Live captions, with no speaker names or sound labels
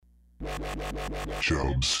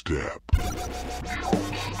Chub Step.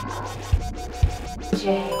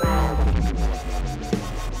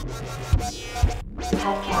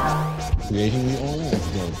 Creating the oil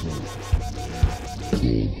judgment.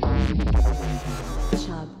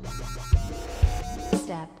 Chub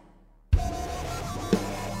Step.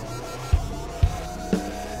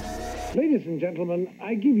 Ladies and gentlemen,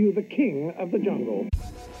 I give you the king of the jungle.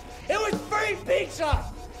 It was free pizza!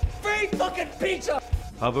 Free fucking pizza!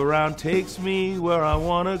 Hover around takes me where I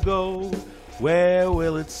wanna go. Where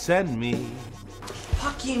will it send me?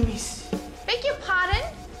 Fuck you, miss. Beg your pardon?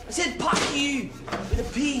 I said fuck you with a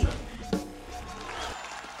P.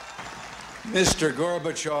 Mr.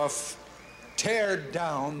 Gorbachev, tear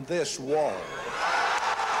down this wall.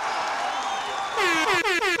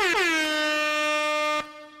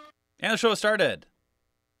 And the show started.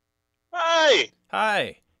 Hi.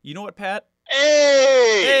 Hi. You know what, Pat?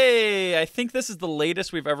 Hey. Hey, I think this is the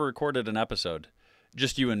latest we've ever recorded an episode.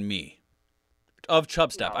 Just you and me. Of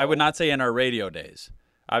Chub Step. I would not say in our radio days.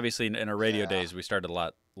 Obviously, in our radio days, we started a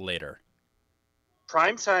lot later.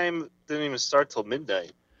 Prime time didn't even start till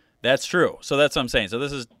midnight. That's true. So that's what I'm saying. So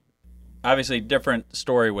this is obviously a different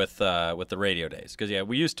story with the radio days. Because, yeah,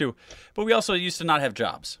 we used to, but we also used to not have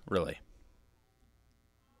jobs, really.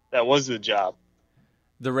 That was the job.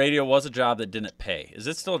 The radio was a job that didn't pay. Is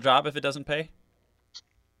it still a job if it doesn't pay?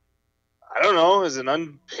 I don't know. Is an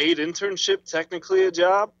unpaid internship technically a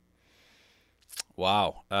job?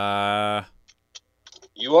 Wow.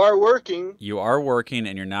 You are working. You are working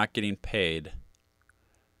and you're not getting paid.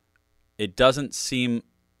 It doesn't seem...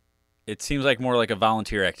 It seems like more like a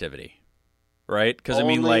volunteer activity, right? Because I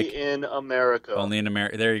mean, like in America. Only in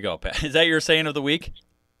America. There you go, Pat. Is that your saying of the week?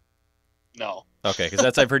 No. Okay, because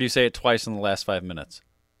that's I've heard you say it twice in the last 5 minutes.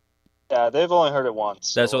 Yeah, they've only heard it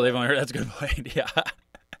once. That's what they've only heard. That's a good point. Yeah,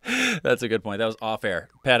 that's a good point. That was off air.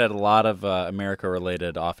 Pat had a lot of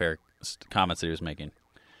America-related off-air comments that he was making.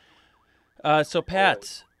 So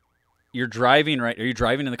Pat, you're driving, right? Are you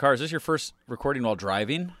driving in the car? Is this your first recording while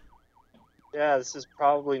driving? Yeah, this is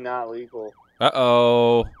probably not legal.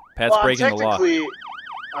 Uh-oh. Pat's breaking the law.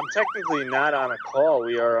 I'm technically not on a call.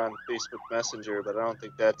 We are on Facebook Messenger, but I don't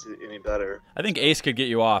think that's any better. I think Ace could get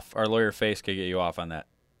you off. Our lawyer Face could get you off on that.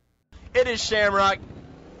 It is Shamrock.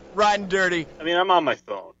 Riding dirty. I mean, I'm on my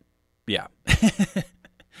phone. Yeah.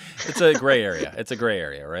 It's a gray area. It's a gray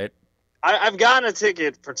area, right? I've gotten a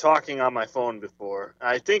ticket for talking on my phone before.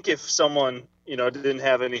 I think if someone... didn't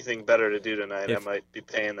have anything better to do tonight, I might be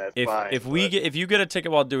paying that fine. If you get a ticket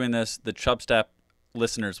while doing this, the Chub Step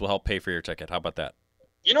listeners will help pay for your ticket. How about that?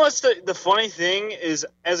 You know what's the funny thing is,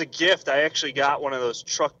 as a gift, I actually got one of those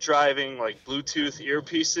truck driving, like, Bluetooth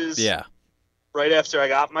earpieces. Yeah. Right after I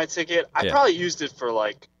got my ticket. I probably used it for,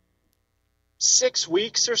 like, 6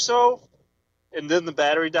 weeks or so, and then the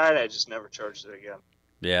battery died. I just never charged it again.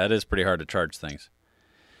 Yeah, it is pretty hard to charge things.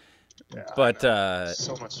 Yeah, but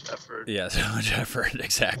so much effort. Yeah, so much effort.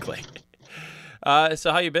 Exactly.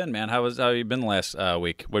 So how you been, man? How you been the last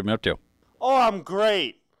week? What have you been up to? Oh, I'm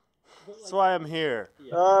great. That's why I'm here.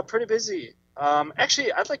 Pretty busy.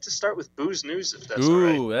 Actually, I'd like to start with booze news, if that's all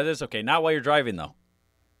right. Ooh, that is okay. Not while you're driving, though.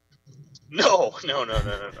 No.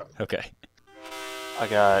 Okay. I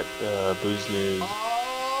got booze news.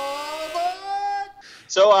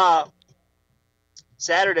 So,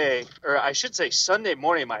 Saturday, or I should say Sunday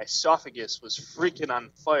morning, my esophagus was freaking on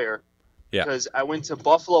fire. Yeah. Because I went to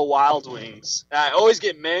Buffalo Wild Wings. I always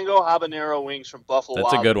get mango habanero wings from Buffalo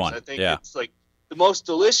Wild Wings. That's a good one. I think it's like the most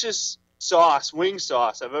delicious wing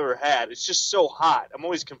sauce I've ever had. It's just so hot. I'm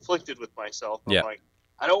always conflicted with myself. I'm like,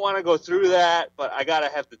 I don't want to go through that, but I got to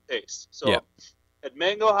have the taste. So at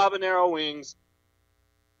mango habanero wings,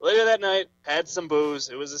 later that night, had some booze.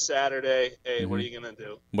 It was a Saturday. Hey, what are you going to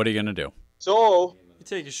do? What are you going to do? So... You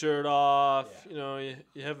take your shirt off, you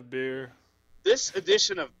have a beer. This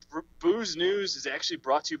edition of Booze News is actually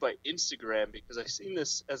brought to you by Instagram because I've seen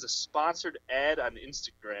this as a sponsored ad on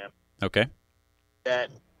Instagram. Okay. That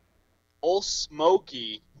Old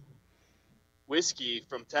Smoky whiskey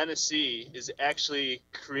from Tennessee is actually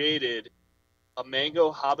created a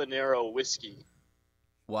mango habanero whiskey.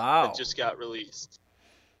 Wow. That just got released.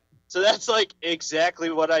 So that's like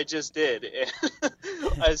exactly what I just did.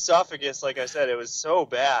 Esophagus, like I said, it was so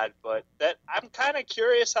bad, but I'm kind of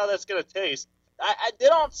curious how that's gonna taste. They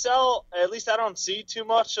don't sell, at least I don't see too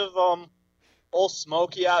much of Old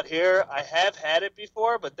Smoky out here. I have had it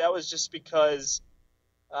before, but that was just because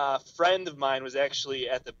a friend of mine was actually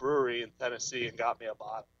at the brewery in Tennessee and got me a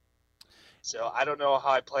bottle. So I don't know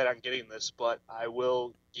how I plan on getting this, but I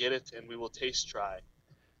will get it and we will taste try.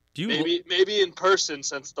 Maybe in person,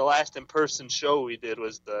 since the last in-person show we did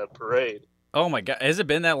was the parade. Oh my God, has it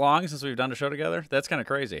been that long since we've done a show together? That's kind of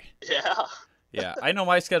crazy. Yeah. Yeah, I know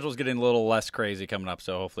my schedule's getting a little less crazy coming up,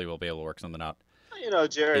 so hopefully we'll be able to work something out.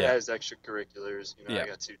 Jared Yeah. has extracurriculars. Yeah. I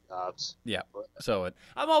got 2 jobs. Yeah, But- so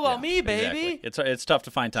I'm all about me, baby. Exactly. It's tough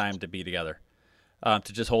to find time to be together, to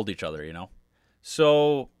just hold each other,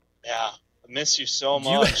 So Yeah. I miss you so do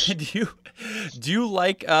you much. do you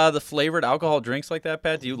like the flavored alcohol drinks like that,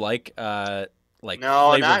 Pat? Do you like No,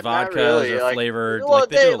 flavored not vodkas really. or Like, flavored? Well,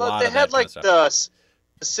 they do a lot they of had that kind like of stuff.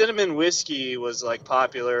 the cinnamon whiskey was like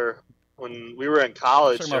popular when we were in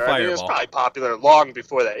college. Talking about I mean, it was Fireball. probably popular long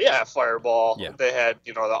before that. Yeah, Fireball. Yeah. They had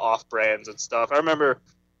the off brands and stuff. I remember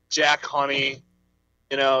Jack Honey.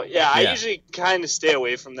 I Yeah. usually kind of stay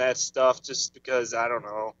away from that stuff just because I don't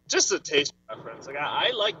know, just a taste preference. Like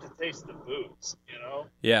I like the taste of booze.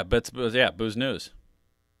 Yeah, but booze news.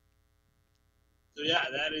 So yeah,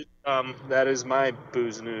 that is my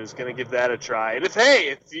booze news. Gonna give that a try. And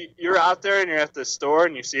if you're out there and you're at the store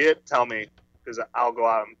and you see it, tell me because I'll go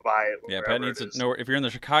out and buy it. Yeah, wherever Pat needs it to is. know if you're in the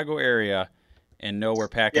Chicago area and know where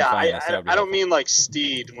Pat can Yeah, find us. that would be I don't helpful. mean like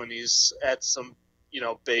Steed when he's at some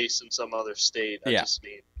base in some other state. I Yeah. just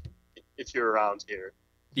mean if you're around here.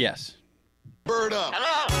 Yes. Bird up.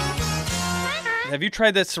 Have you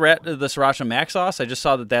tried the Sriracha Mac sauce? I just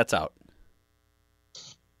saw that that's out.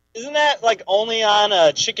 Isn't that like only on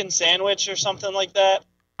a chicken sandwich or something like that?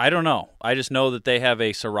 I don't know. I just know that they have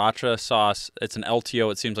a Sriracha sauce. It's an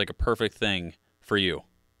LTO. It seems like a perfect thing for you.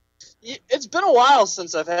 It's been a while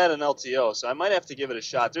since I've had an LTO, so I might have to give it a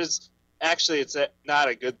shot. It's not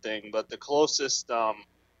a good thing, but the closest,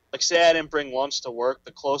 say I didn't bring lunch to work,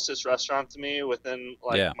 the closest restaurant to me within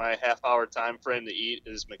Yeah. my half-hour time frame to eat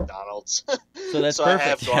is McDonald's. So that's so perfect. I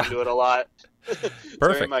have gone Yeah. to it a lot Perfect.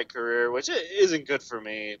 during my career, which isn't good for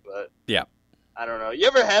me, but Yeah. I don't know. You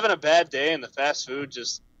ever having a bad day and the fast food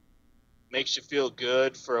just makes you feel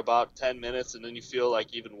good for about 10 minutes and then you feel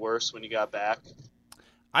like even worse when you got back?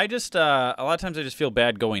 I just a lot of times I just feel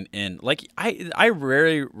bad going in. Like I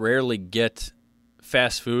rarely get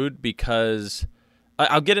fast food because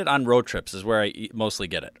I'll get it on road trips is where I mostly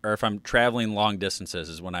get it, or if I'm traveling long distances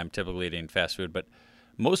is when I'm typically eating fast food. But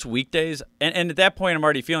most weekdays, and at that point I'm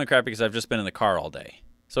already feeling crap because I've just been in the car all day.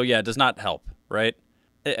 So yeah, it does not help, right?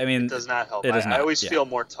 I mean, It does not help. It does I not, always yeah. feel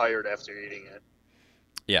more tired after eating it.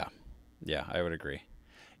 Yeah, I would agree.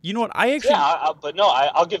 You know what? I actually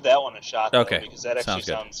I'll give that one a shot. Though, Okay, because that actually sounds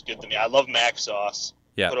good. sounds good to me. I love mac sauce.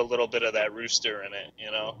 Yeah. Put a little bit of that rooster in it.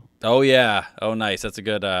 Oh yeah. Oh nice. That's a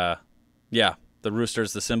good. Yeah, the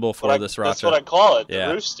rooster's the symbol for the sriracha. That's what I call it. The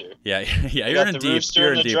Yeah. rooster. Yeah, yeah. You You're got in the deep. rooster You're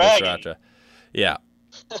and in the deep with dragon. sriracha. Yeah.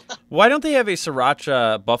 Why don't they have a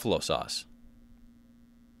sriracha buffalo sauce?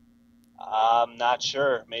 I'm not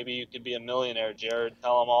sure. Maybe you could be a millionaire, Jared.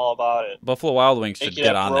 Tell them all about it. Buffalo Wild Wings should Make it get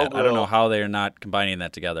at on Bro that. I don't know Grill. how they are not combining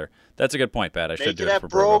that together. That's a good point, Pat. I should Make do it it at for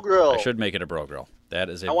Bro Grill. I should make it a Bro Grill. That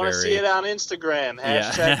is a I want to very see it on Instagram. Yeah.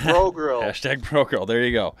 Hashtag Bro Grill. Hashtag Bro Grill. There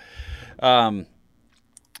you go.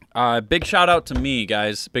 Big shout out to me,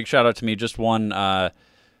 guys. Big shout out to me. Just won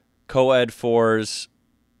Co-Ed 4's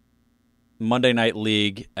Monday Night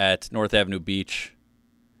League at North Avenue Beach.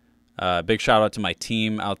 Big shout out to my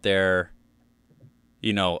team out there.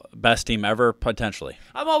 Best team ever, potentially.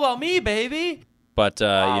 I'm all about me, baby. But,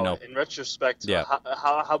 Wow, in retrospect, yeah.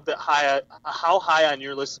 how high on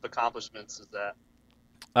your list of accomplishments is that?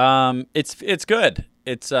 it's good.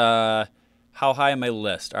 It's how high on my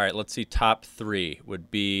list? All right, let's see. Top 3 would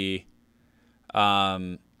be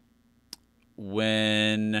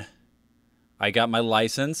when I got my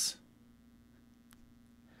license.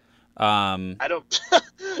 I don't.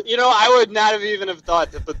 I would not have even have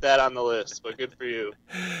thought to put that on the list, but good for you.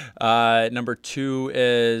 Number 2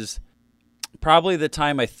 is probably the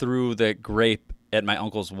time I threw the grape at my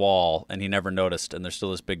uncle's wall and he never noticed, and there's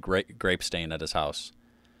still this big grape stain at his house.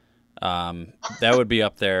 That would be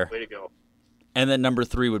up there. Way to go. And then number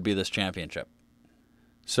 3 would be this championship.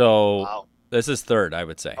 So Wow. this is 3rd, I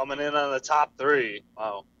would say. Coming in on the top 3.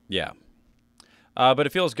 Wow. Yeah. But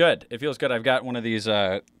it feels good. It feels good. I've got one of these.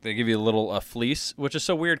 They give you a little fleece, which is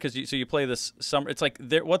so weird because you play this summer. It's like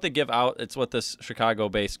what they give out. It's what this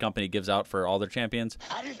Chicago-based company gives out for all their champions.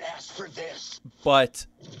 I didn't ask for this. But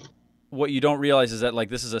what you don't realize is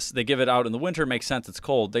that they give it out in the winter. It makes sense. It's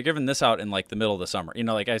cold. They're giving this out in like the middle of the summer.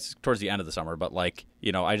 Towards the end of the summer. But I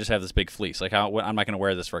just have this big fleece. Like I'm not going to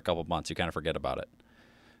wear this for a couple of months. You kind of forget about it.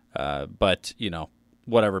 But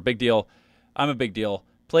whatever. Big deal. I'm a big deal.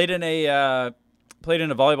 Played in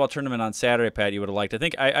a volleyball tournament on Saturday, Pat. You would have liked. I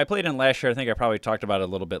think I played in last year. I think I probably talked about it a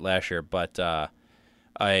little bit last year. But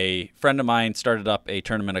a friend of mine started up a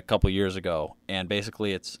tournament a couple years ago, and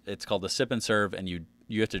basically it's called the Sip and Serve, and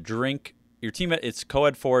you have to drink your team. It's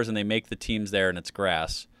co-ed 4s, and they make the teams there, and it's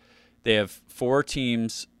grass. They have 4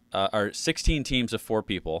 teams, or 16 teams of 4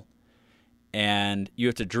 people, and you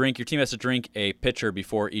have to drink. Your team has to drink a pitcher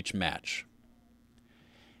before each match,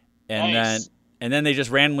 and Nice. then they just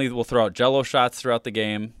randomly will throw out Jello shots throughout the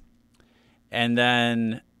game, and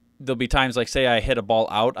then there'll be times like, say I hit a ball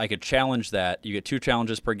out, I could challenge that. You get 2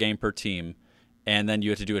 challenges per game per team, and then you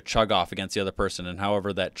have to do a chug off against the other person, and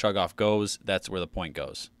however that chug off goes, that's where the point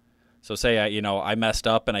goes. So say I messed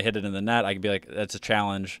up and I hit it in the net, I could be like, that's a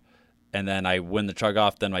challenge, and then I win the chug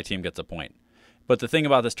off, then my team gets a point. But the thing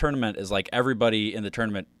about this tournament is like everybody in the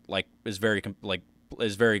tournament is very good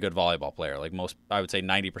volleyball player. Like most, I would say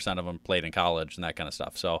 90% of them played in college and that kind of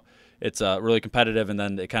stuff. So it's really competitive, and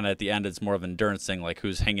then it kind of at the end it's more of an endurance thing, like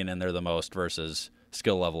who's hanging in there the most versus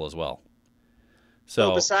skill level as well.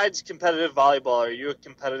 So besides competitive volleyball, are you a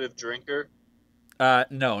competitive drinker?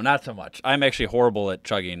 No, not so much. I'm actually horrible at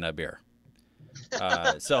chugging a beer.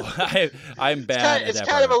 So I'm bad. It's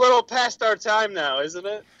kind of a little past our time now, isn't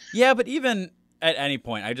it? Yeah, but even at any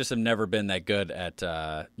point, I just have never been that good at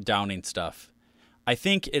downing stuff. I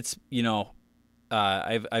think it's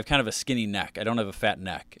I've kind of a skinny neck. I don't have a fat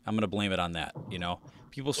neck. I'm gonna blame it on that.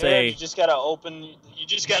 People say you just gotta open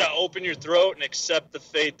your throat and accept the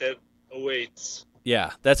fate that awaits.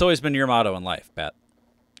 Yeah, that's always been your motto in life, Pat.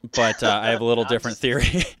 But I have a little different theory.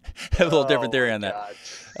 I have a little different theory on that.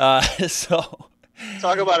 So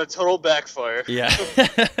talk about a total backfire. Yeah.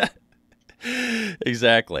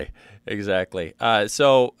 Exactly.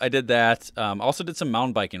 So I did that. Also did some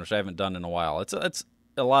mountain biking, which I haven't done in a while. It's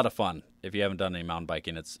a lot of fun. If you haven't done any mountain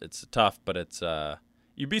biking, it's tough, but it's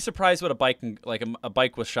you'd be surprised what a bike a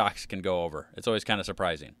bike with shocks can go over. It's always kind of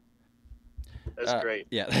surprising. That's great.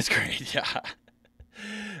 Yeah, that's great. Yeah.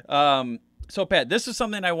 So Pat, this is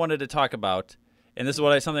something I wanted to talk about, and this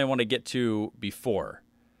is something I want to get to before.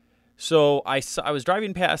 So I was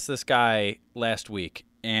driving past this guy last week,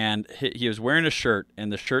 and he was wearing a shirt,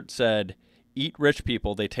 and the shirt said, "Eat rich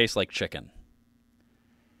people, they taste like chicken."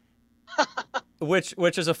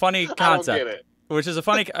 which is a funny concept. I don't get it. Which is a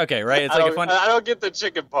funny, okay, right? It's I like a funny. I don't get the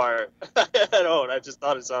chicken part. I don't. I just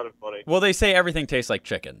thought it sounded funny. Well, they say everything tastes like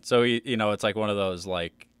chicken, so it's like one of those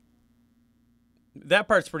like. That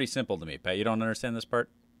part's pretty simple to me, Pat. You don't understand this part?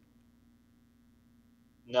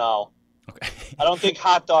 No. Okay. I don't think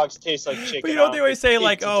hot dogs taste like chicken. But they always say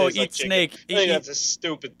like, "Oh, eat eat snake." I think that's a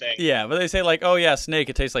stupid thing. Yeah, but they say like, "Oh yeah, snake,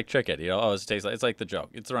 it tastes like chicken." It's like the joke.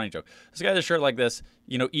 It's the running joke. This guy has a shirt like this,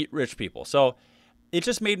 eat rich people. So it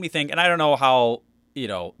just made me think, and I don't know how,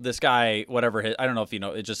 this guy, whatever I don't know if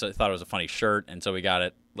it just I thought it was a funny shirt, and so we got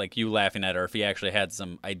it, like you laughing at it, or if he actually had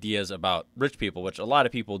some ideas about rich people, which a lot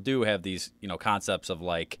of people do have these, concepts of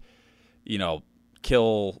like,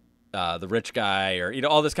 kill the rich guy, or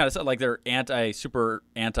all this kind of stuff. Like they're super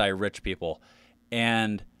anti-rich people,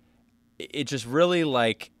 and it just really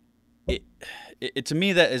like it to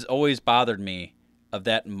me that has always bothered me. Of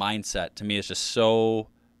that mindset to me is just so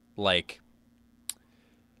like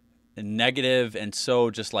negative, and so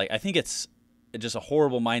just like I think it's just a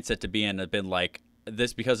horrible mindset to be in. Have been like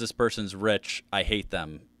this because this person's rich, I hate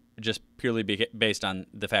them, just purely based on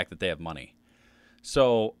the fact that they have money.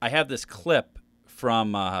 So I have this clip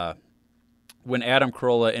from when Adam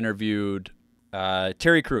Carolla interviewed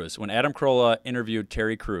Terry Crews. When Adam Carolla interviewed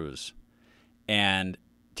Terry Crews, and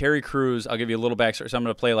Terry Crews, I'll give you a little backstory. So I'm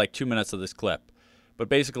going to play like 2 minutes of this clip. But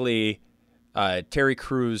basically, Terry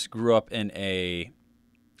Crews grew up in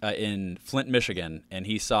in Flint, Michigan, and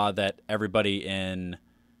he saw that everybody in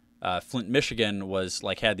Flint, Michigan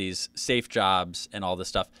had these safe jobs and all this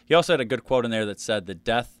stuff. He also had a good quote in there that said, "The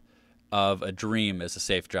death of a dream is a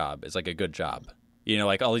safe job. It's like a good job."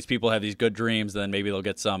 Like all these people have these good dreams, then maybe they'll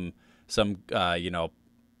get some job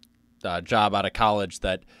out of college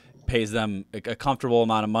that pays them a comfortable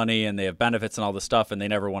amount of money, and they have benefits and all this stuff, and they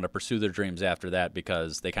never want to pursue their dreams after that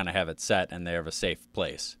because they kind of have it set and they have a safe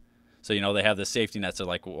place. So, they have the safety nets. So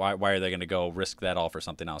like, why are they going to go risk that all for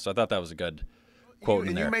something else? So I thought that was a good quote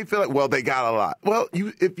in there. You may feel like, well, they got a lot. Well,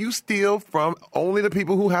 if you steal from only the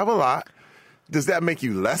people who have a lot, does that make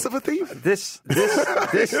you less of a thief? This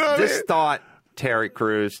thought, Terry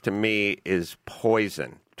Crews, to me is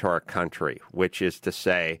poison to our country, which is to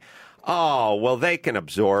say, oh, well, they can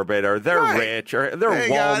absorb it, or they're rich, or they're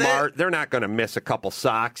Walmart. They're not going to miss a couple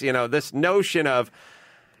socks. This notion of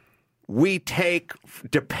we take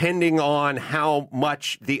depending on how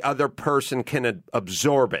much the other person can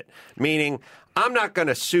absorb it, meaning I'm not going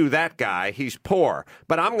to sue that guy. He's poor,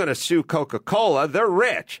 but I'm going to sue Coca-Cola. They're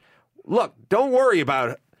rich. Look, don't worry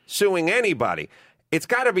about suing anybody. It's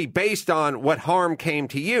got to be based on what harm came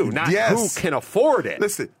to you, not who can afford it.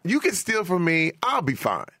 Listen, you can steal from me. I'll be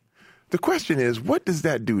fine. The question is, what does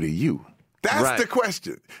that do to you? That's Right. the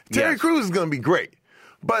question. Terry Crews is going to be great.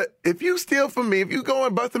 But if you steal from me, if you go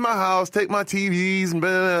and bust in my house, take my TVs, and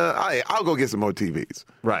I'll go get some more TVs.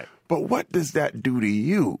 Right. But what does that do to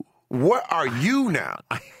you? What are you now?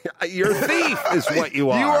 You're a thief is what you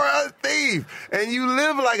are. You are a thief. And you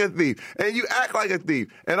live like a thief. And you act like a thief.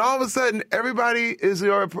 And all of a sudden, everybody is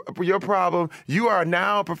your problem. You are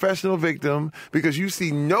now a professional victim because you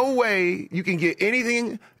see no way you can get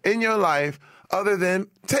anything in your life other than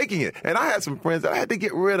taking it. And I had some friends that I had to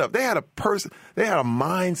get rid of. They had a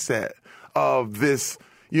mindset of this,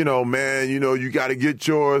 man, you got to get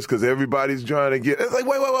yours because everybody's trying to get. It's like,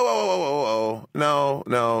 whoa.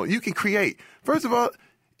 No. You can create. First of all,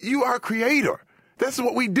 you are a creator. That's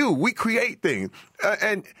what we do. We create things.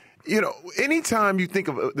 Anytime you think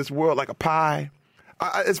of this world like a pie,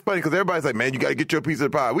 it's funny because everybody's like, man, you got to get your piece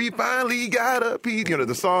of the pie. We finally got a piece.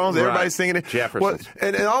 The songs, everybody's singing it. Jefferson.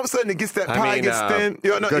 And all of a sudden, it gets that pie gets thin.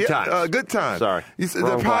 Good times. Good times. Sorry.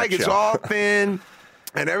 The pie gets all thin,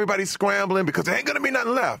 and everybody's scrambling because there ain't going to be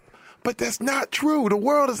nothing left. But that's not true. The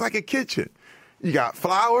world is like a kitchen. You got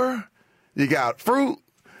flour, you got fruit,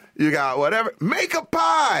 you got whatever. Make a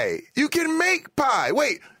pie. You can make pie.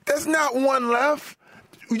 Wait, there's not one left.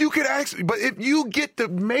 You could actually, but if you get to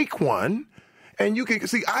make one, and you can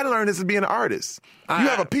see, I learned this as being an artist. You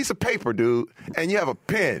have a piece of paper, dude, and you have a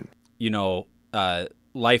pen.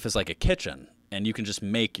 Life is like a kitchen, and you can just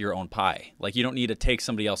make your own pie. Like, you don't need to take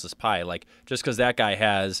somebody else's pie. Like, just because that guy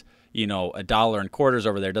has, $1 in quarters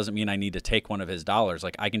over there doesn't mean I need to take one of his dollars.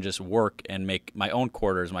 Like, I can just work and make my own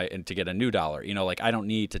quarters and to get a new dollar. I don't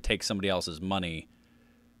need to take somebody else's money.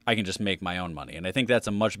 I can just make my own money. And I think that's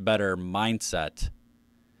a much better mindset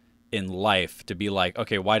in life, to be like,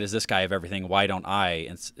 okay, why does this guy have everything? Why don't I?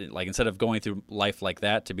 And instead of going through life like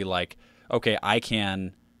that, to be like, okay, I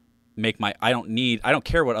can make I don't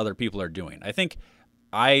care what other people are doing. I think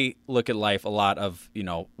I look at life a lot of,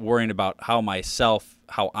 worrying about how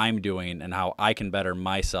I'm doing and how I can better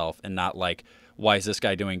myself, and not like, why is this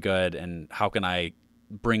guy doing good and how can I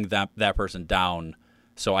bring that person down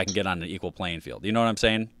so I can get on an equal playing field. You know what I'm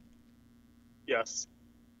saying? Yes.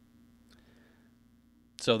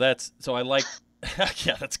 So I like,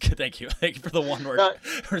 yeah, that's good. Thank you for the one word.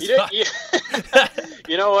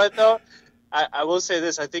 You know what though? I will say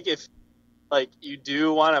this. I think if you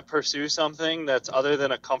do want to pursue something that's other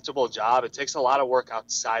than a comfortable job, it takes a lot of work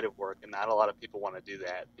outside of work, and not a lot of people want to do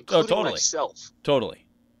that, including myself. Totally.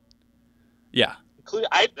 Yeah.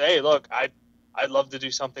 I'd love to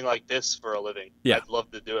do something like this for a living. Yeah. I'd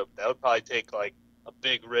love to do it. That would probably take a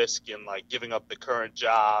big risk in giving up the current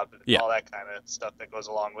job and all that kind of stuff that goes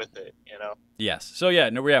along with it, Yes. So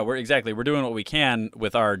we're doing what we can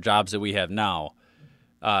with our jobs that we have now.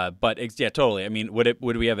 But totally. I mean, would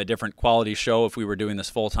we have a different quality show if we were doing this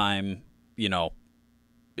full time,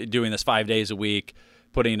 doing this 5 days a week,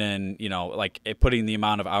 putting in, putting the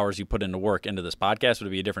amount of hours you put into work into this podcast? Would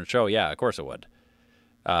it be a different show? Yeah, of course it would.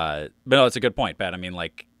 But no, it's a good point, Pat. I mean,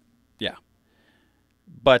 yeah.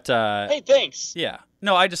 But hey, thanks. Yeah.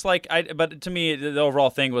 No, but to me the overall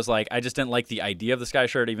thing was I just didn't like the idea of the sky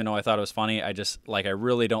shirt, even though I thought it was funny. I just I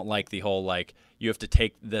really don't like the whole you have to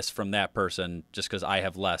take this from that person just because I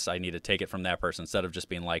have less. I need to take it from that person, instead of just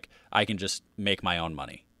being I can just make my own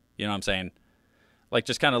money. You know what I'm saying?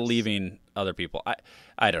 Just kind of leaving other people.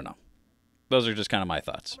 I don't know. Those are just kind of my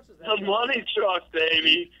thoughts. The money truck,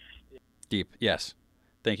 baby. Deep. Yes.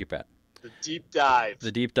 Thank you, Pat. The deep dive.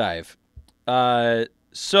 The deep dive.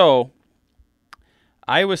 So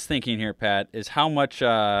I was thinking here, Pat, is how much.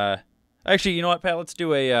 Actually, you know what, Pat? Let's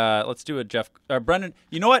do a Jeff Brendan.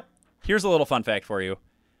 You know what? Here's a little fun fact for you.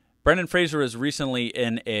 Brendan Fraser is recently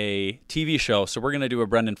in a TV show, so we're gonna do a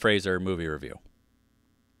Brendan Fraser movie review.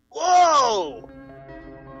 Whoa!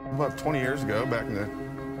 About 20 years ago, back in the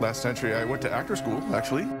last century, I went to actor school,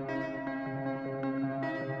 actually.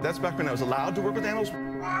 That's back when I was allowed to work with animals.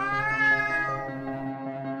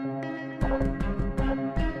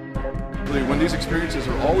 When these experiences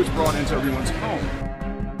are always brought into everyone's home.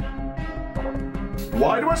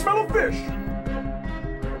 Why do I smell a fish?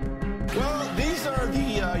 Well, these are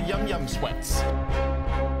the Yum Yum sweats.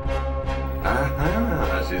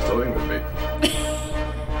 Aha, she's toying with me.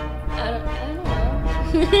 I don't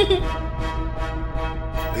know.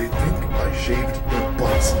 They think I shaved their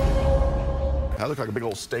butts. I look like a big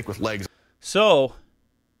old steak with legs. So,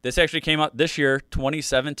 this actually came out this year,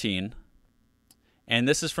 2017. And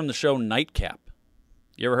this is from the show Nightcap.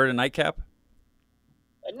 You ever heard of Nightcap?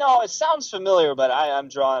 No, it sounds familiar, but I'm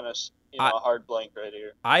drawing a hard blank right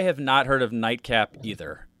here. I have not heard of Nightcap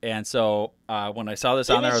either. And so when I saw this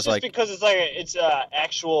on there, I was like, because it's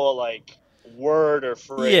actual word or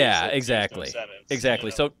phrase. Yeah, It's exactly. no sentence,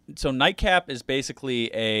 Exactly. you know? So Nightcap is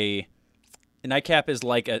basically Nightcap is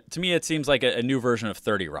like to me it seems like a new version of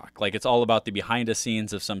 30 Rock. Like it's all about the behind the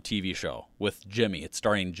scenes of some TV show with Jimmy. It's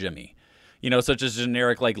starring Jimmy. Such a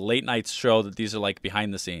generic like late night show that these are like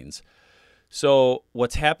behind the scenes. So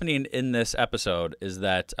what's happening in this episode is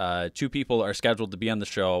that two people are scheduled to be on the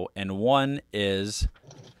show, and one is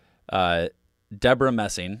Deborah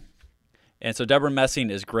Messing. And so Deborah Messing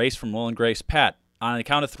is Grace from Will and Grace. Pat, on the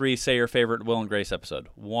count of 3, say your favorite Will and Grace episode.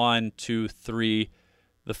 1, 2, 3,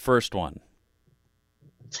 the first one.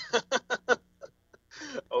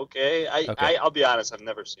 Okay. I'll be honest. I've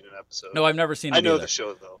never seen an episode. No, I've never seen it I know either. the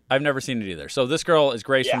show, though. I've never seen it either. So this girl is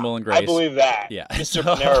Grace from Will and Grace. I believe that. Yeah. Mr.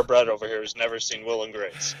 Panera Bread over here has never seen Will and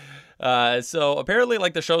Grace. So apparently,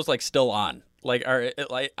 like, the show's, like, still on. Like,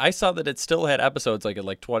 I saw that it still had episodes, like, in,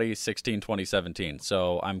 2016, 2017.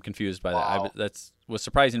 So I'm confused by that. That was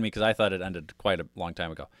surprising to me because I thought it ended quite a long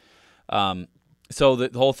time ago. So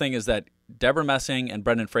the whole thing is that Deborah Messing and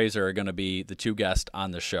Brendan Fraser are going to be the two guests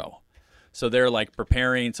on the show. So they're like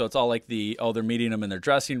preparing. So it's all like they're meeting them in their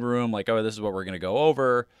dressing room. Like, this is what we're going to go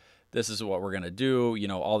over. This is what we're going to do.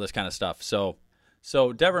 All this kind of stuff. So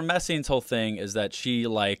Deborah Messing's whole thing is that she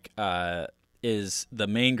is the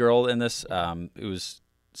main girl in this. It was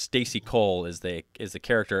Stacey Cole is the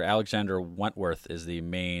character. Alexandra Wentworth is the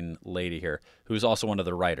main lady here, who's also one of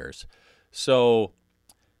the writers. So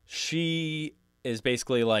she is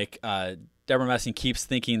basically like Deborah Messing keeps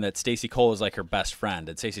thinking that Stacey Cole is like her best friend,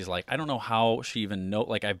 and Stacey's like, I don't know how she even know.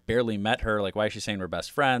 Like, I've barely met her. Like, why is she saying we're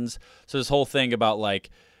best friends? So this whole thing about like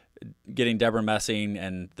getting Deborah Messing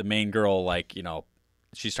and the main girl, like,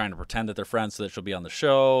 she's trying to pretend that they're friends so that she'll be on the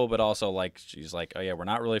show, but also like she's like, oh yeah, we're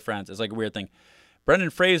not really friends. It's like a weird thing. Brendan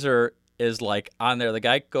Fraser is like on there. The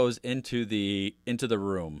guy goes into the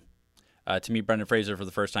room to meet Brendan Fraser for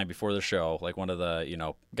the first time before the show, like one of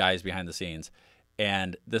the guys behind the scenes.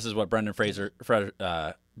 And this is what Brendan Fraser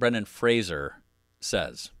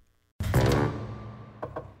says.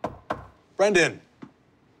 Brendan,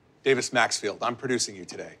 Davis Maxfield, I'm producing you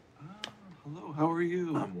today. Hello, how are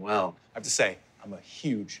you? I'm well. I have to say, I'm a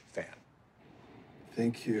huge fan.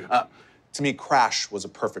 Thank you. To me, Crash was a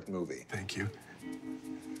perfect movie. Thank you.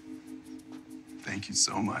 Thank you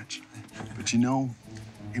so much. But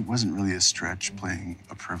it wasn't really a stretch playing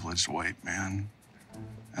a privileged white man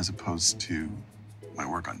as opposed to my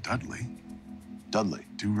work on Dudley. Dudley.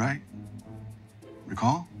 Do Right.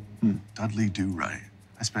 Recall? Dudley Do Right.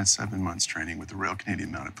 I spent 7 months training with the Royal Canadian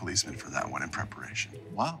Mounted Policemen for that one in preparation.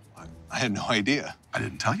 Wow. I had no idea. I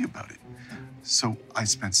didn't tell you about it. So I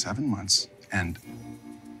spent 7 months, and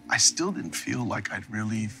I still didn't feel like I'd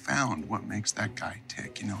really found what makes that guy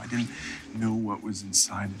tick. I didn't know what was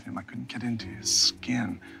inside of him. I couldn't get into his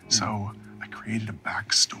skin. So I created a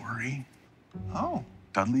backstory. Oh.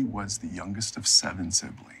 Dudley was the youngest of 7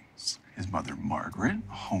 siblings. His mother, Margaret,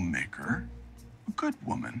 a homemaker, a good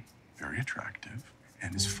woman, very attractive.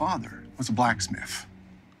 And his father was a blacksmith,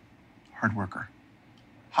 hard worker,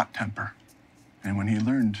 hot temper. And when he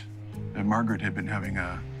learned that Margaret had been having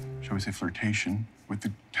a, shall we say, flirtation with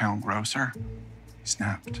the town grocer, he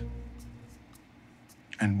snapped.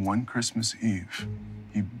 And one Christmas Eve,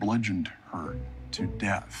 he bludgeoned her to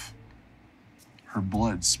death, her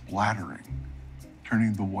blood splattering,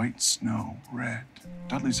 turning the white snow red.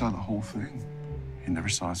 Dudley saw the whole thing. He never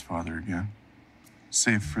saw his father again,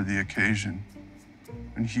 save for the occasion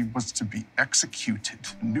when he was to be executed.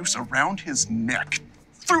 Noose around his neck.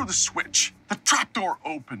 Through the switch, the trapdoor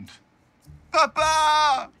opened.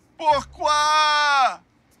 Papa! Pourquoi?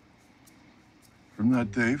 From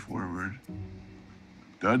that day forward,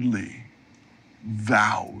 Dudley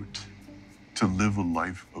vowed to live a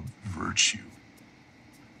life of virtue,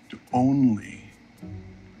 to only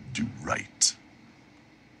do right.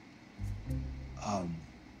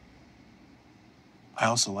 I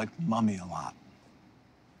also like Mummy a lot.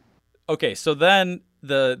 Okay, so then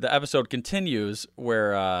the episode continues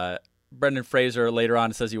where Brendan Fraser later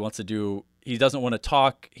on says he doesn't want to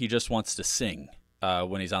talk, he just wants to sing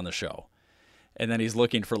when he's on the show. And then he's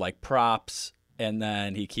looking for like props, and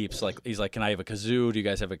then he's like, can I have a kazoo? Do you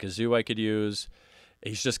guys have a kazoo I could use?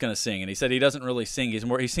 He's just going to sing. And he said he doesn't really sing.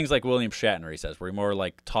 He sings like William Shatner, he says, where he more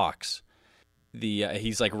like talks.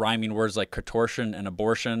 He's like rhyming words like contortion and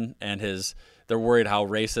abortion, and they're worried how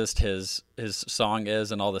racist his song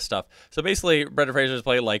is and all this stuff. So basically, Brendan Fraser's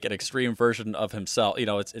playing like an extreme version of himself.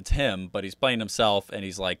 It's him, but he's playing himself, and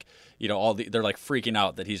he's like, they're like freaking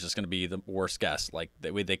out that he's just going to be the worst guest. Like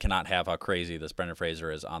they cannot have how crazy this Brendan Fraser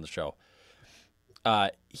is on the show.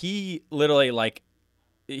 He literally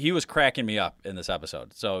he was cracking me up in this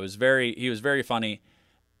episode. So he was very funny.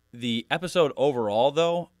 The episode overall,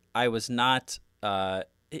 though, I was not.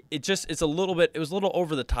 It's a little bit. It was a little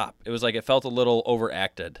over the top. It was like it felt a little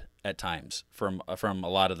overacted at times from a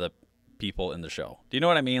lot of the people in the show. Do you know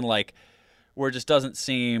what I mean? Like, where it just doesn't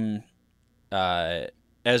seem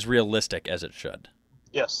as realistic as it should.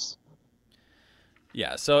 Yes.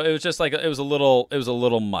 Yeah. So it was just like it was a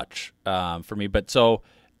little much for me. But so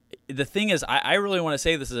the thing is, I really want to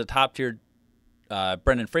say this is a top tier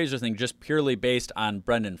Brendan Fraser thing, just purely based on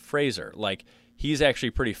Brendan Fraser. Like, he's actually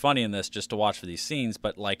pretty funny in this just to watch for these scenes,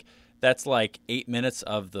 but like that's like 8 minutes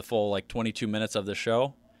of the full like 22 minutes of the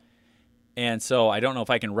show. And so I don't know if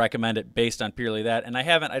I can recommend it based on purely that. And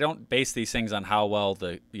I don't base these things on how well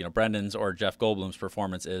the Brendan's or Jeff Goldblum's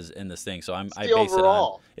performance is in this thing. So I base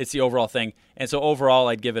it's the overall thing. And so overall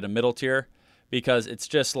I'd give it a middle tier because it's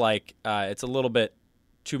just like it's a little bit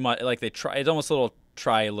too much. Like it's almost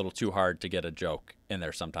try a little too hard to get a joke in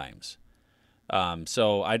there sometimes.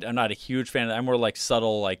 So I'm not a huge fan. I'm more like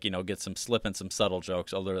subtle, like, get some slip and some subtle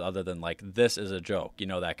jokes other than like, this is a joke,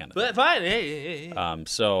 that kind of thing. But fine. Hey.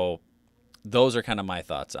 So those are kind of my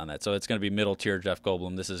thoughts on that. So it's going to be middle tier Jeff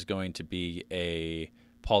Goldblum. This is going to be a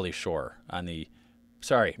Pauly Shore on the,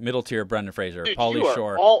 middle tier Brendan Fraser. Dude, Pauly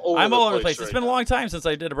Shore. I'm all over the place. It's been a long time since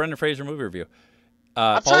I did a Brendan Fraser movie review.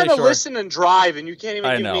 I'm trying to listen and drive, and you can't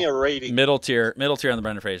even give me a rating. Middle tier on the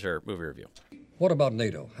Brendan Fraser movie review. What about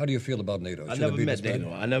NATO? How do you feel about NATO? I never met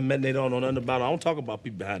NATO. I never met NATO. I don't know nothing about it. I don't talk about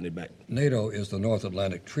people behind their back. NATO is the North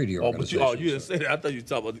Atlantic Treaty Organization. But you didn't say that. I thought you were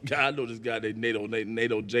talking about the guy. I know this guy named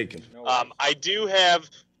NATO Jakin. I do have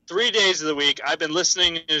 3 days of the week. I've been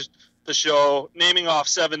listening to the show, naming off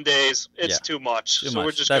 7 days. It's too much. So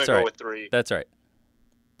we're just going to go with 3. That's right.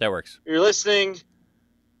 That works. You're listening.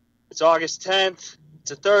 It's August 10th. It's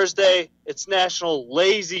a Thursday. It's National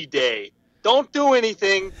Lazy Day. Don't do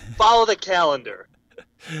anything. Follow the calendar.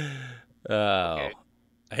 Okay.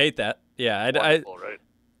 I hate that. Yeah, right?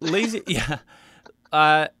 Lazy. Yeah.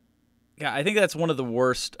 I think that's one of the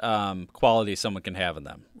worst qualities someone can have in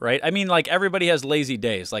them, right? I mean, like, everybody has lazy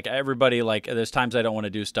days. Like, everybody, like, there's times I don't want to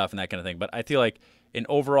do stuff and that kind of thing. But I feel like an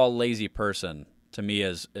overall lazy person to me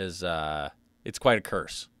is it's quite a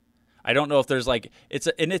curse. I don't know if there's like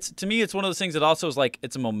to me it's one of those things that also is like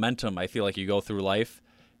it's a momentum. I feel like you go through life.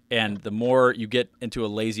 And the more you get into a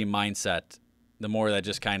lazy mindset, the more that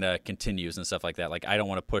just kind of continues and stuff like that. Like, I don't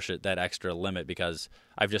want to push it that extra limit because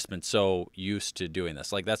I've just been so used to doing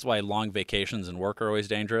this. Like, that's why long vacations and work are always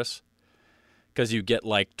dangerous. Because you get,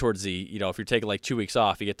 like, towards the, if you're taking, like, 2 weeks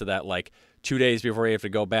off, you get to that, like, 2 days before you have to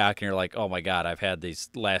go back, and you're like, oh, my God, I've had these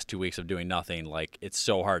last 2 weeks of doing nothing. Like, it's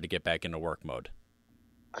so hard to get back into work mode.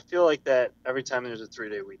 I feel like that every time there's a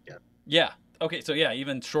 3-day weekend. Yeah. Okay, so yeah,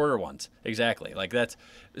 even shorter ones. Exactly. Like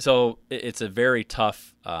so it's a very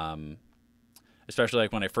tough, especially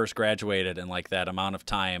like when I first graduated and like that amount of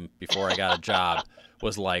time before I got a job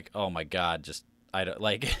was like, oh my God, I don't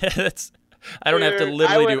have to literally do anything.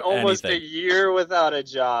 I went almost a year without a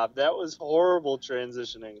job. That was horrible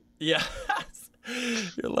transitioning. Yeah.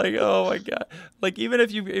 You're like, oh my God. Like, even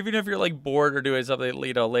if you're like bored or doing something,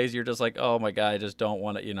 lazy, you're just like, oh my God, I just don't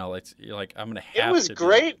want to, you're like, I'm going to have to. It was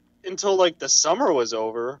great until like the summer was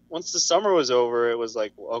over. Once the summer was over, it was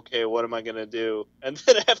like, okay, what am I going to do? And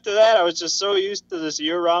then after that, I was just so used to this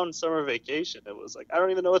year-round summer vacation. It was like, I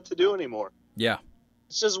don't even know what to do anymore. Yeah.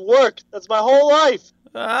 It's just work. That's my whole life.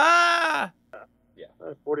 Ah! Yeah.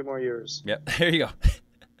 40 more years. Yep. There you go.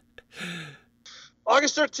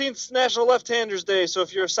 August 13th, National Left-Handers Day. So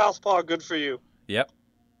if you're a southpaw, good for you. Yep.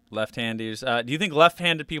 Left-handers. Do you think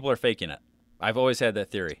left-handed people are faking it? I've always had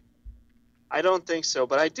that theory. I don't think so,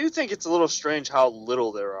 but I do think it's a little strange how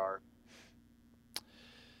little there are.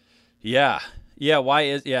 Yeah. Why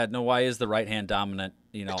is the right hand dominant?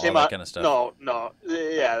 All that kind of stuff. No.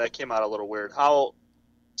 Yeah, that came out a little weird. How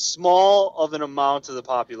small of an amount of the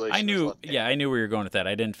population? I knew where you're going with that.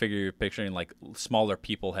 I didn't figure you're picturing like smaller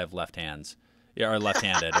people have left hands, or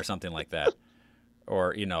left-handed, or something like that,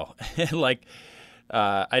 or like.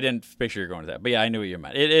 I didn't picture you're going to that, but yeah, I knew what you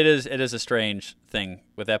meant. It is a strange thing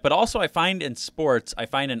with that, but also I find in sports,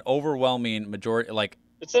 an overwhelming majority, like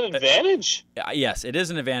it's an advantage. Yes, it is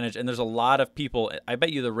an advantage, and there's a lot of people. I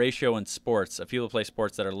bet you the ratio in sports of people who play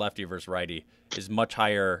sports that are lefty versus righty is much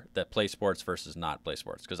higher that play sports versus not play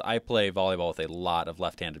sports. Because I play volleyball with a lot of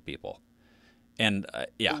left-handed people, and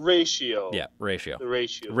yeah, ratio. Yeah, ratio. The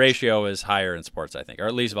ratio. Ratio is higher in sports, I think, or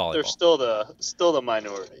at least volleyball. They're still the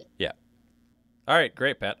minority. Yeah. All right,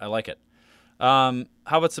 great, Pat. I like it. How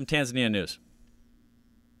about some Tanzania news?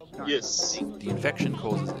 Yes. The infection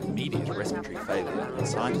causes immediate respiratory failure, and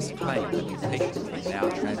scientists claim the mutation is now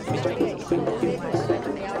transmitted. You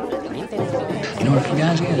know what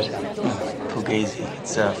Fugazi is? fugazi.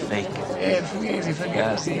 It's fake. Yeah, fugazi,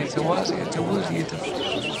 fugazi. It's a wazi, it's a woozy, it's a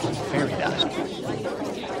fairy dust.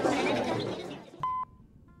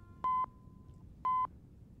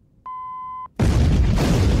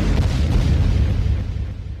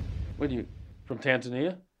 What are you, from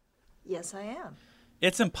Tanzania? Yes, I am.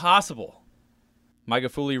 It's impossible.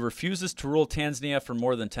 Magufuli refuses to rule Tanzania for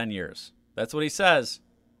more than 10 years. That's what he says.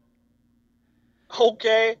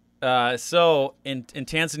 Okay. So in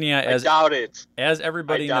Tanzania, I doubt it. As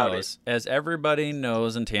everybody knows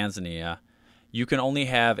in Tanzania, you can only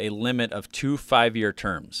have a limit of 2 5-year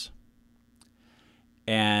terms.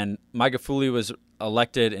 And Magufuli was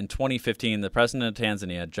elected in 2015, the president of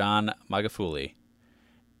Tanzania, John Magufuli.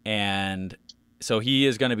 And so he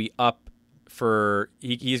is going to be up for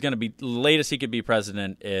he's going to be the latest he could be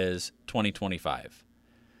president is 2025.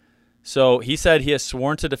 So he said he has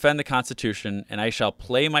sworn to defend the Constitution, and I shall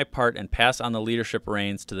play my part and pass on the leadership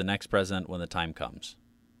reins to the next president when the time comes.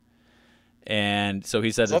 And so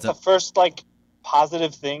he said, "Is that the first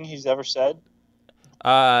positive thing he's ever said?"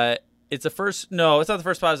 It's the first. No, it's not the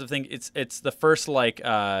first positive thing. It's the first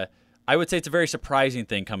I would say it's a very surprising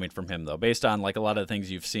thing coming from him, though, based on a lot of the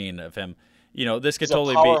things you've seen of him. This could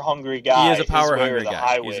totally be a power-hungry guy. He is a power-hungry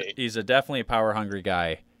guy. He's definitely a power-hungry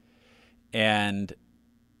guy, and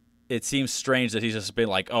it seems strange that he's just been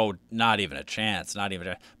not even a chance, not even a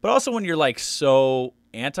chance. But also when you're so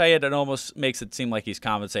anti it, it almost makes it seem like he's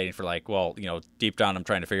compensating for deep down I'm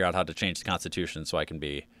trying to figure out how to change the Constitution so I can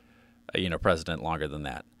be, president longer than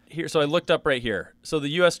that. Here, so I looked up right here. So the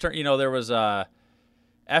U.S. term, there was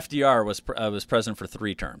FDR was president for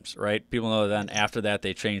 3 terms, right? People know then after that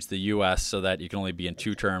they changed the U.S. so that you can only be in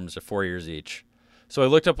 2 terms of 4 years each. So I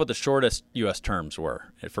looked up what the shortest U.S. terms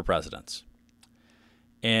were for presidents.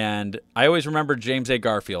 And I always remember James A.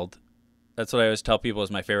 Garfield. That's what I always tell people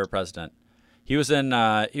is my favorite president. He was in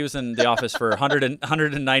the office for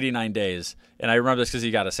 199 days, and I remember this because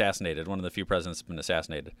he got assassinated. One of the few presidents that's been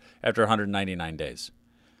assassinated after 199 days.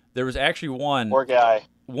 There was actually one. Poor guy.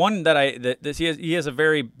 One he has a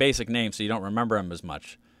very basic name, so you don't remember him as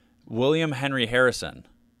much. William Henry Harrison,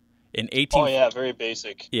 in 18. Oh yeah, very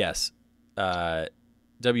basic. Yes, WHH,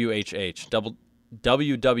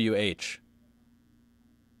 WWH.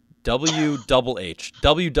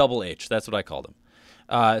 WHH. That's what I called him.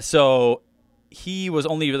 So he was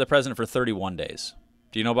only the president for 31 days.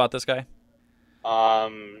 Do you know about this guy?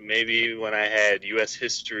 Maybe when I had U.S.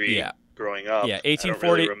 history growing up. Yeah, 1840. I don't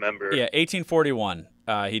really remember. Yeah, 1841.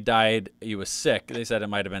 He died. He was sick. They said it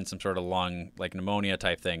might have been some sort of lung, pneumonia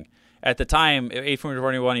type thing. At the time,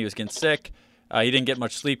 1841, he was getting sick. He didn't get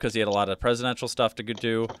much sleep because he had a lot of presidential stuff to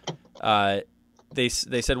do. They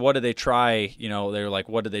said, what did they try? They were like,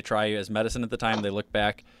 what did they try as medicine at the time? They looked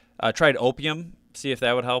back. Tried opium, see if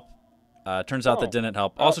that would help. Turns out that didn't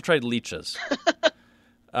help. Also tried leeches.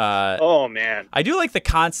 Oh, man. I do like the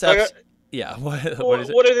concepts. Yeah. What is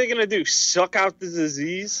it? What are they going to do? Suck out the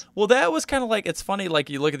disease? Well, that was kind of it's funny,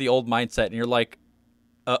 you look at the old mindset and you're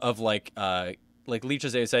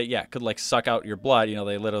leeches, they would say, could suck out your blood.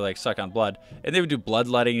 They literally suck on blood, and they would do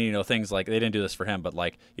bloodletting. Things they didn't do this for him, but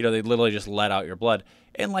they literally just let out your blood.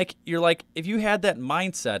 And you're if you had that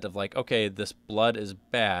mindset of okay, this blood is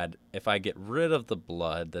bad. If I get rid of the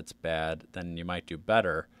blood that's bad, then you might do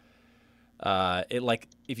better.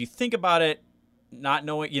 If you think about it, not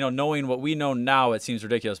knowing, knowing what we know now, it seems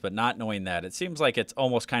ridiculous, but not knowing that, it seems like it's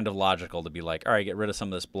almost kind of logical to be all right, get rid of some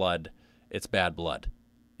of this blood. It's bad blood,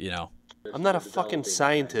 I'm not a fucking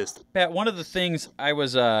scientist. Pat, one of the things I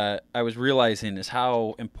was realizing is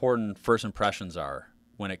how important first impressions are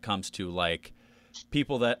when it comes to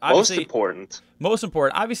people that obviously most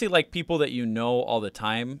important. Obviously, people that all the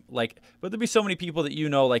time. But there'd be so many people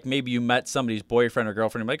that maybe you met somebody's boyfriend or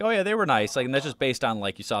girlfriend. And oh yeah, they were nice. And that's just based on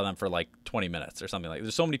you saw them for 20 minutes or something.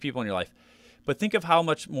 There's so many people in your life, but think of how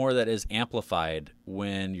much more that is amplified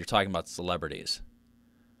when you're talking about celebrities.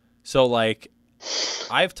 So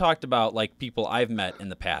I've talked about people I've met in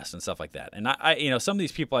the past and stuff like that. And I some of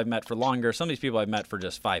these people I've met for longer, some of these people I've met for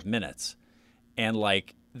just 5 minutes. And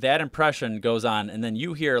that impression goes on, and then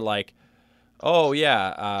you hear oh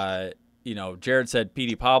yeah, Jared said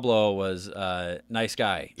Petey Pablo was a nice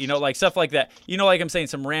guy. Stuff like that. I'm saying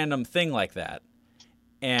some random thing like that.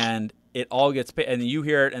 And it all gets and you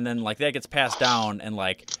hear it, and then that gets passed down, and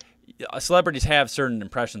celebrities have certain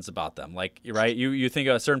impressions about them. Right? You think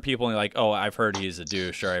of certain people and you're oh, I've heard he's a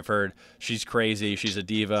douche, or I've heard she's crazy, she's a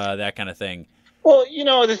diva, that kind of thing. Well,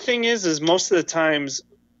 the thing is most of the times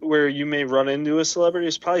where you may run into a celebrity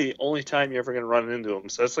is probably the only time you're ever going to run into them.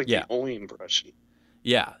 So that's the only impression.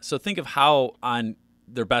 Yeah. So think of how on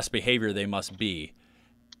their best behavior they must be.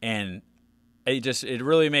 And it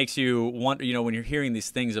really makes you want, when you're hearing these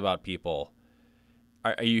things about people,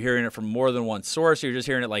 are you hearing it from more than one source? Or you're just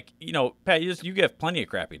hearing it like, Pat, you get plenty of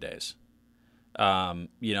crappy days.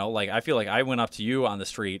 Like I feel like I went up to you on the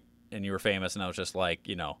street and you were famous and I was just like,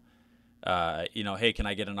 hey, can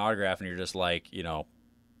I get an autograph? And you're just like,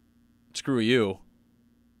 screw you,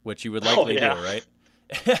 which you would likely do, right?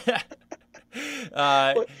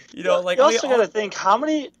 You also got to think how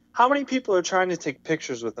many people are trying to take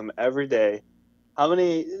pictures with them every day. How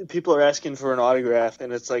many people are asking for an autograph?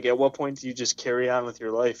 And it's like, at what point do you just carry on with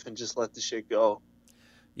your life and just let the shit go?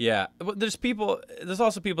 Yeah, but there's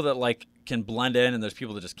also people that like can blend in, and there's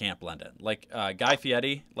people that just can't blend in. Like Guy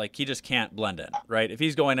Fieri, like he just can't blend in, right? If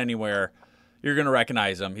he's going anywhere, you're gonna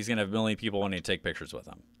recognize him. He's gonna have a million people wanting to take pictures with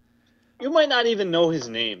him. You might not even know his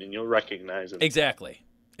name, and you'll recognize him. Exactly.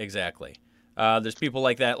 There's people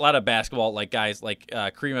like that. A lot of basketball, like guys like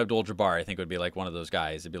Kareem Abdul-Jabbar, I think would be like one of those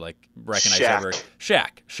guys. It'd be like recognized everywhere.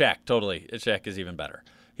 Shaq, totally. Shaq is even better.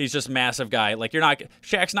 He's just a massive guy. Like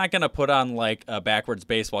Shaq's not going to put on like a backwards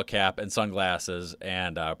baseball cap and sunglasses,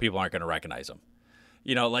 and people aren't going to recognize him.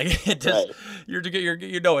 It just right.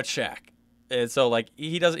 It's Shaq, and so like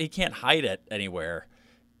he can't hide it anywhere,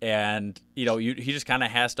 and he just kind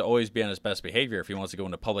of has to always be on his best behavior if he wants to go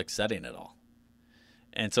into public setting at all.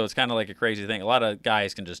 And so it's kind of like a crazy thing. A lot of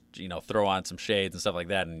guys can just throw on some shades and stuff like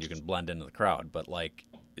that, and you can blend into the crowd. But like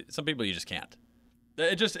some people, you just can't.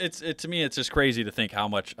 To me, it's just crazy to think how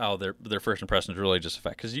their first impressions really just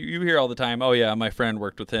affect. Because you hear all the time, oh yeah, my friend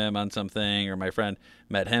worked with him on something, or my friend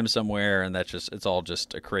met him somewhere, and it's all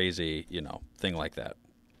just a crazy thing like that.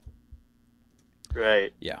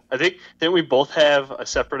 Right. Yeah. I think didn't we both have a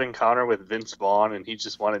separate encounter with Vince Vaughn, and he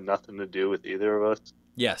just wanted nothing to do with either of us?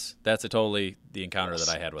 Yes, that's totally the encounter that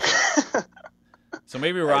I had with him. So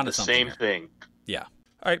maybe we're on to something. Same thing. Yeah.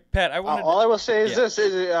 All right, Pat. All I will say is this: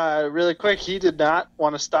 really quick. He did not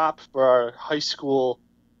want to stop for our high school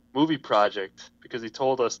movie project because he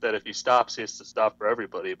told us that if he stops, he has to stop for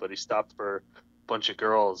everybody. But he stopped for a bunch of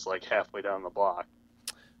girls like halfway down the block.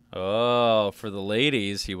 Oh, for the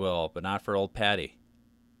ladies he will, but not for old Patty.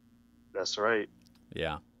 That's right.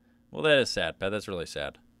 Yeah. Well, that is sad, Pat. That's really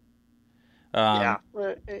sad. Yeah.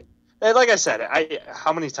 Like I said,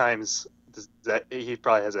 how many times does that? He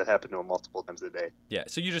probably has it happen to him multiple times a day. Yeah.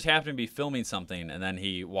 So you just happen to be filming something, and then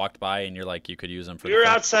he walked by, and you're like, you could use him for. We were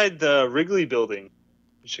outside the Wrigley Building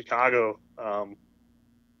in Chicago,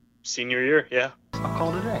 senior year. Yeah. I'll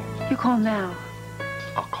call today. You call now.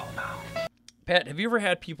 I'll call now. Pat, have you ever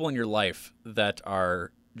had people in your life that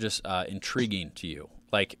are just intriguing to you?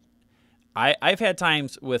 Like, I've had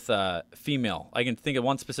times with female. I can think of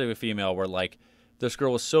one specific female where, like, this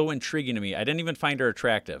girl was so intriguing to me. I didn't even find her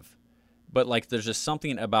attractive. But, like, there's just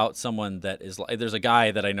something about someone that is like, there's a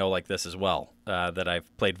guy that I know like this as well that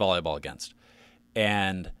I've played volleyball against.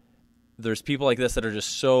 And there's people like this that are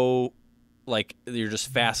just so, like, you're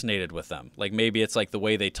just fascinated with them. Like, maybe it's like the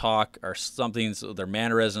way they talk or something, their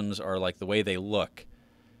mannerisms or like the way they look.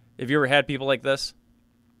 Have you ever had people like this?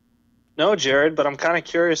 No, Jared, but I'm kind of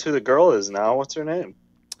curious who the girl is now. What's her name?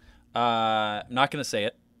 I'm not going to say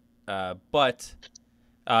it, but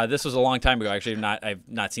this was a long time ago. Actually, I've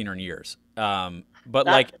not seen her in years.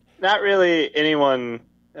 But not really anyone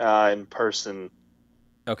in person.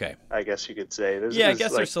 Okay, I guess you could say. I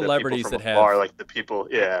guess there's celebrities that have like the people.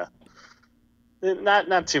 Yeah,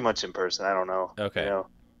 not too much in person. I don't know. Okay.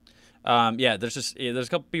 There's a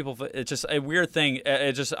couple people. It's just a weird thing.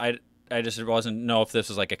 I just wasn't know if this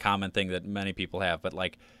was like a common thing that many people have, but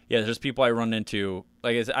like, yeah, there's people I run into.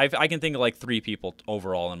 Like, I can think of like 3 people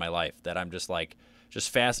overall in my life that I'm just like, just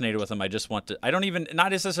fascinated with them. I just want to. I don't even,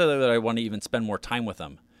 not necessarily that I want to even spend more time with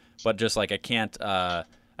them, but just like I can't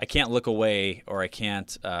look away, or I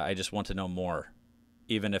can't. I just want to know more,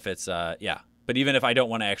 even if it's But even if I don't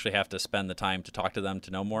want to actually have to spend the time to talk to them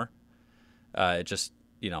to know more, it just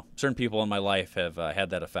certain people in my life have had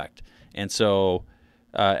that effect, and so.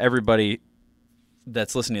 Everybody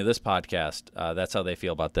that's listening to this podcast, that's how they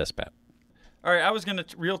feel about this, Pat. All right, I was going to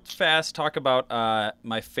real fast talk about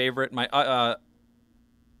my favorite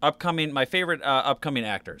upcoming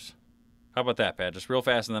actors. How about that, Pat? Just real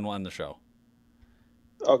fast, and then we'll end the show.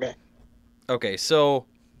 Okay. So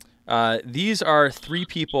these are 3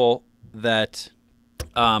 people that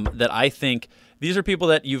I think. These are people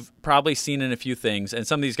that you've probably seen in a few things, and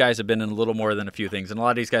some of these guys have been in a little more than a few things. And a lot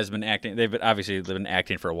of these guys have been acting. They've been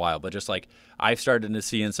acting for a while, but just like I've started to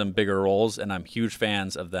see in some bigger roles, and I'm huge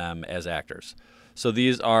fans of them as actors. So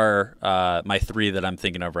these are my 3 that I'm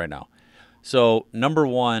thinking of right now. So number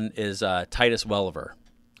 1 is Titus Welliver,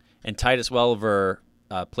 and Titus Welliver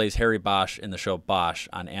plays Harry Bosch in the show Bosch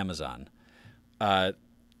on Amazon.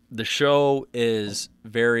 The show is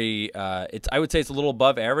very. I would say it's a little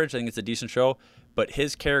above average. I think it's a decent show, but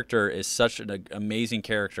his character is such an amazing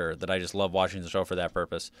character that I just love watching the show for that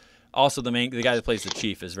purpose. Also, the guy that plays the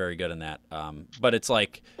chief is very good in that. But it's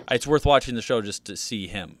worth watching the show just to see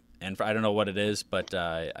him. And I don't know what it is, but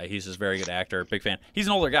he's just a very good actor. Big fan. He's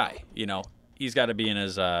an older guy. He's got to be in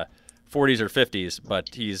his 40s or 50s,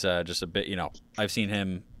 but he's just a bit. I've seen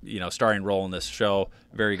him. Starring role in this show.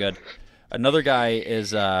 Very good. Another guy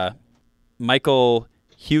is Michael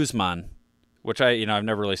Huisman, which I've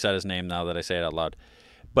never really said his name now that I say it out loud.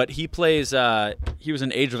 But he plays. He was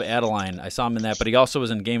in Age of Adeline. I saw him in that, but he also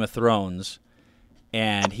was in Game of Thrones,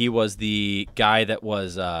 and he was the guy that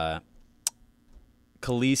was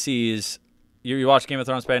Khaleesi's. You watch Game of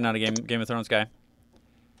Thrones, Pat? Not a Game of Thrones guy?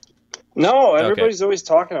 No, everybody's always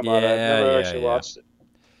talking about it. I've never actually watched it.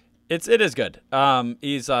 It is good.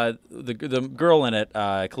 He's the girl in it,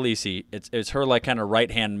 Khaleesi. It's her like kind of right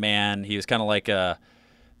hand man. He was kind of like the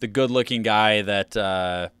good looking guy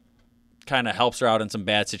that kind of helps her out in some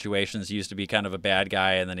bad situations. He used to be kind of a bad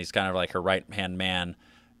guy, and then he's kind of like her right hand man.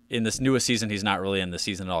 In this newest season, he's not really in the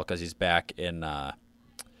season at all because he's back on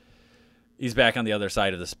the other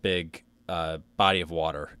side of this big body of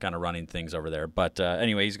water, kind of running things over there. But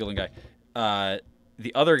anyway, he's a good looking guy.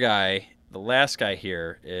 The other guy. The last guy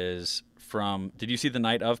here is from. Did you see The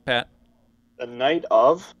Night of, Pat? The Night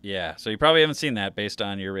of? Yeah. So you probably haven't seen that based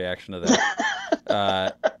on your reaction to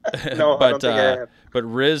that. No, I don't think I have. But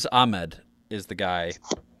Riz Ahmed is the guy,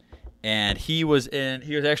 and he was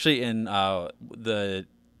actually in the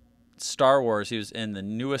Star Wars. He was in the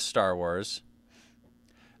newest Star Wars,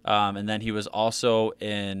 and then he was also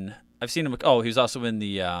in. I've seen him. Oh, he was also in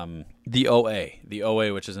the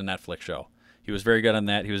OA, which is a Netflix show. He was very good on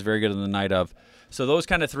that. He was very good in The Night of. So those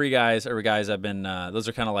kind of three guys are guys I've been. Those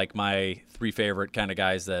are kind of like my three favorite kind of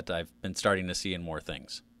guys that I've been starting to see in more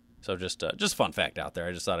things. So just fun fact out there.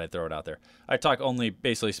 I just thought I'd throw it out there. I talk only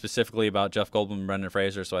basically specifically about Jeff Goldblum and Brendan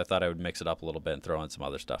Fraser, so I thought I would mix it up a little bit and throw in some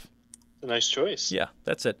other stuff. A nice choice. Yeah,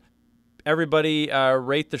 that's it. Everybody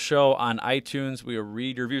rate the show on iTunes. We will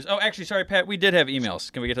read your reviews. Oh, actually, sorry, Pat. We did have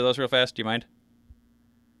emails. Can we get to those real fast? Do you mind?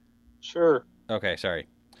 Sure. Okay, sorry.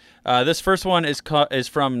 This first one is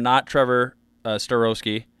from not Trevor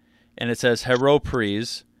Starowski, and it says, "Hero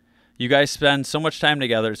Pries, you guys spend so much time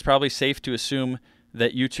together, it's probably safe to assume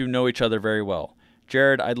that you two know each other very well.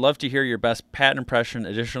 Jared, I'd love to hear your best Pat impression.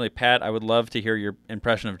 Additionally, Pat, I would love to hear your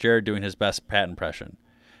impression of Jared doing his best Pat impression.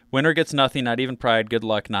 Winner gets nothing, not even pride. Good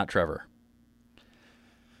luck, not Trevor."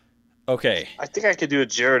 Okay. I think I could do a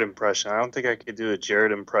Jared impression. I don't think I could do a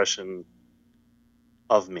Jared impression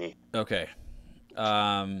of me. Okay.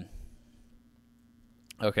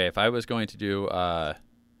 Okay, if I was going to do a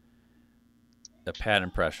Pat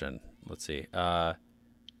impression, let's see.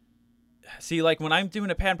 See, like when I'm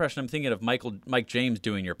doing a Pat impression, I'm thinking of Mike James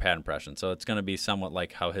doing your Pat impression, so it's going to be somewhat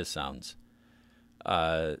like how his sounds.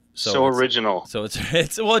 So original. So it's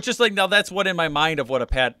just like, now that's what in my mind of what a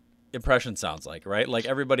Pat impression sounds like, right? Like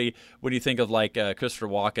everybody, when you think of like Christopher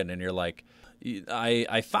Walken, and you're like,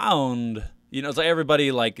 I found, it's like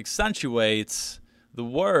everybody like accentuates the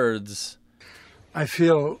words. I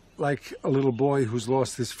feel like a little boy who's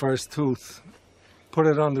lost his first tooth, put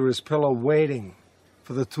it under his pillow waiting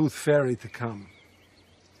for the tooth fairy to come.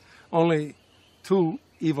 Only two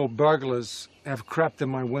evil burglars have crept in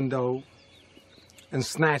my window and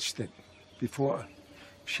snatched it before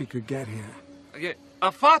she could get here.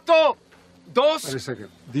 Afato dos. Wait a second.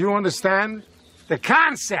 Do you understand the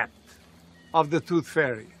concept of the tooth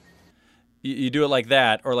fairy? You do it like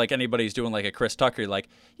that, or like anybody's doing like a Chris Tucker, like,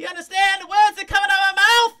 you understand the words that coming out of my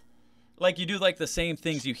mouth? Like you do like the same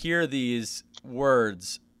things. You hear these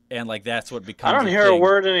words, and like that's what becomes. I don't hear a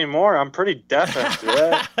word anymore. I'm pretty deaf after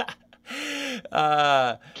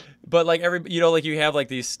that. But like like you have like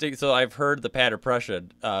these. So I've heard the Pat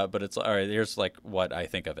impression, but it's all right. Here's like what I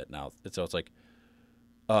think of it now. So it's like,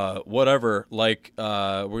 whatever. Like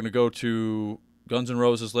we're gonna go to Guns N'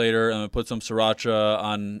 Roses later, and I'm gonna put some sriracha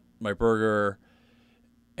on my burger,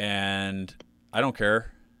 and I don't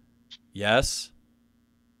care. Yes.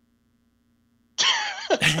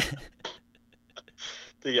 The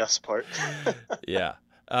yes part. Yeah.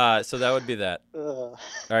 So that would be that. All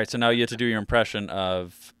right. So now you have to do your impression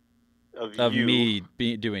of me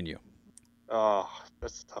doing you. Oh,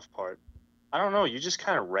 that's the tough part. I don't know. You just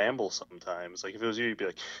kind of ramble sometimes. Like if it was you, you'd be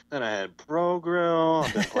like, then I had Bro Grill,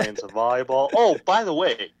 I've been playing some volleyball. Oh, by the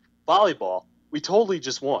way, volleyball, we totally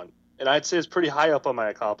just won. And I'd say it's pretty high up on my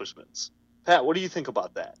accomplishments. Pat, what do you think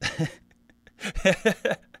about that?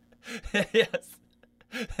 Yes.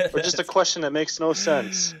 Or just a question that makes no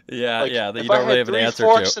sense. Yeah, Like, yeah, that if you don't I really had have an 3 answer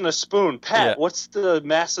forks to. and a spoon, Pat, Yeah. what's the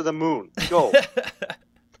mass of the moon? Go.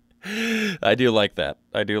 I do like that.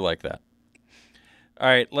 All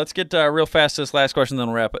right, let's get real fast to this last question, then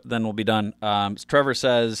we'll wrap it. Then we'll be done. Trevor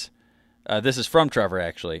says, this is from Trevor,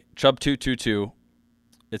 actually. Chubb222.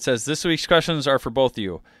 It says, this week's questions are for both of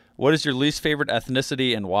you. What is your least favorite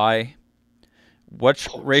ethnicity and why? What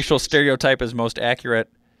racial stereotype is most accurate?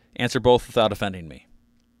 Answer both without offending me.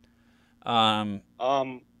 I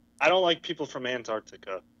don't like people from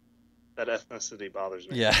Antarctica. That ethnicity bothers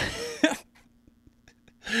me. Yeah.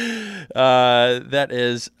 That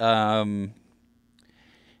is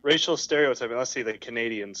Racial stereotyping. Let's see, the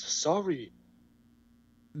Canadians. Sorry.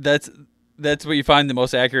 that's what you find the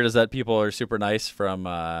most accurate is that people are super nice from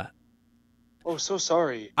Oh, so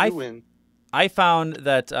sorry. I You win. I found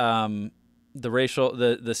that the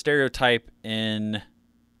stereotype in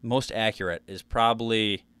most accurate is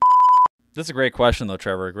probably. That's a great question though,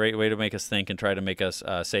 Trevor. A great way to make us think and try to make us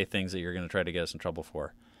say things that you're going to try to get us in trouble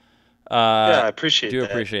for. Yeah, I appreciate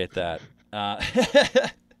that. Appreciate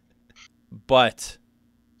that. But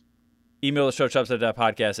email the show,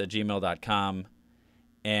 chubstep.podcast@gmail.com,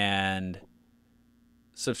 and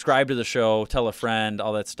subscribe to the show, tell a friend,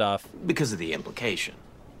 all that stuff. Because of the implication.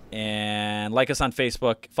 And like us on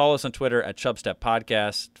Facebook. Follow us on Twitter at Chubstep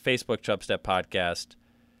Podcast, Facebook Chubstep Podcast.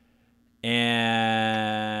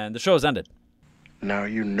 And the show has ended. Now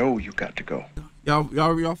you know you got to go.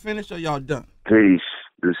 Y'all finished or y'all done? Peace.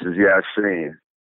 This is Yasin.